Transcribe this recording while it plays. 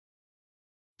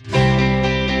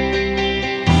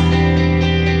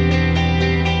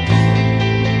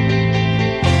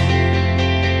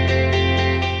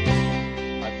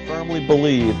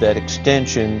believe that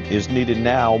extension is needed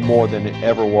now more than it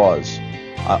ever was.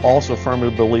 I also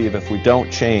firmly believe if we don't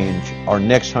change, our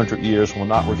next 100 years will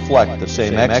not reflect the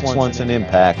same excellence and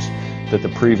impacts that the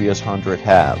previous 100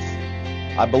 have.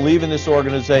 I believe in this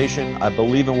organization, I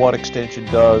believe in what Extension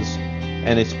does,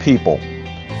 and its people.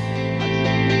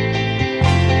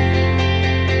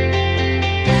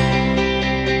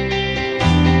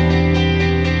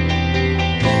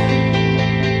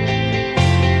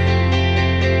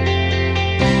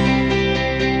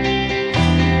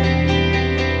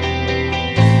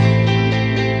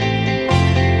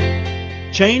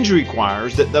 Change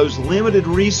requires that those limited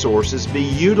resources be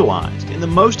utilized in the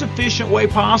most efficient way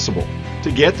possible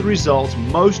to get the results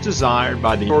most desired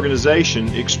by the organization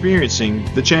experiencing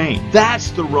the change. That's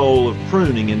the role of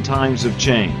pruning in times of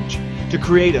change, to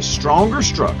create a stronger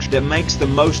structure that makes the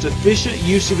most efficient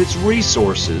use of its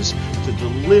resources to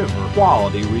deliver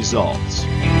quality results.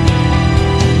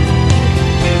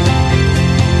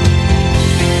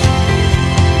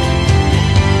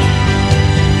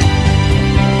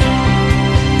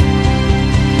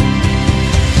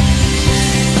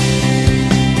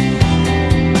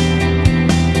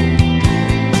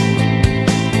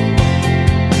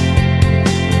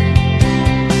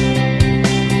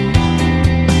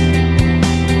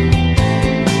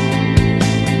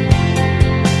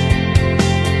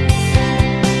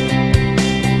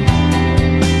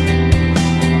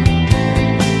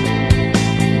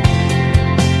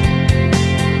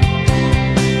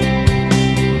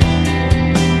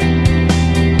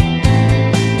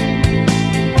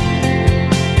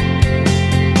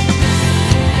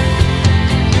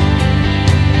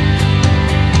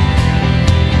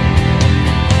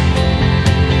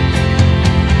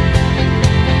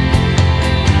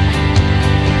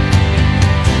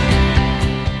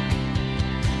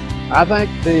 I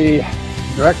think the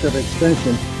Director of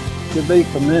Extension should be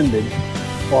commended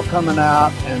for coming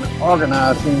out and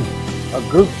organizing a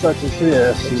group such as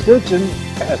this. Extension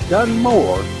has done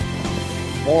more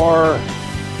for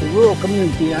the rural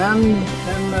community and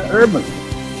the urban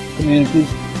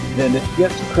communities than it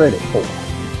gets credit for.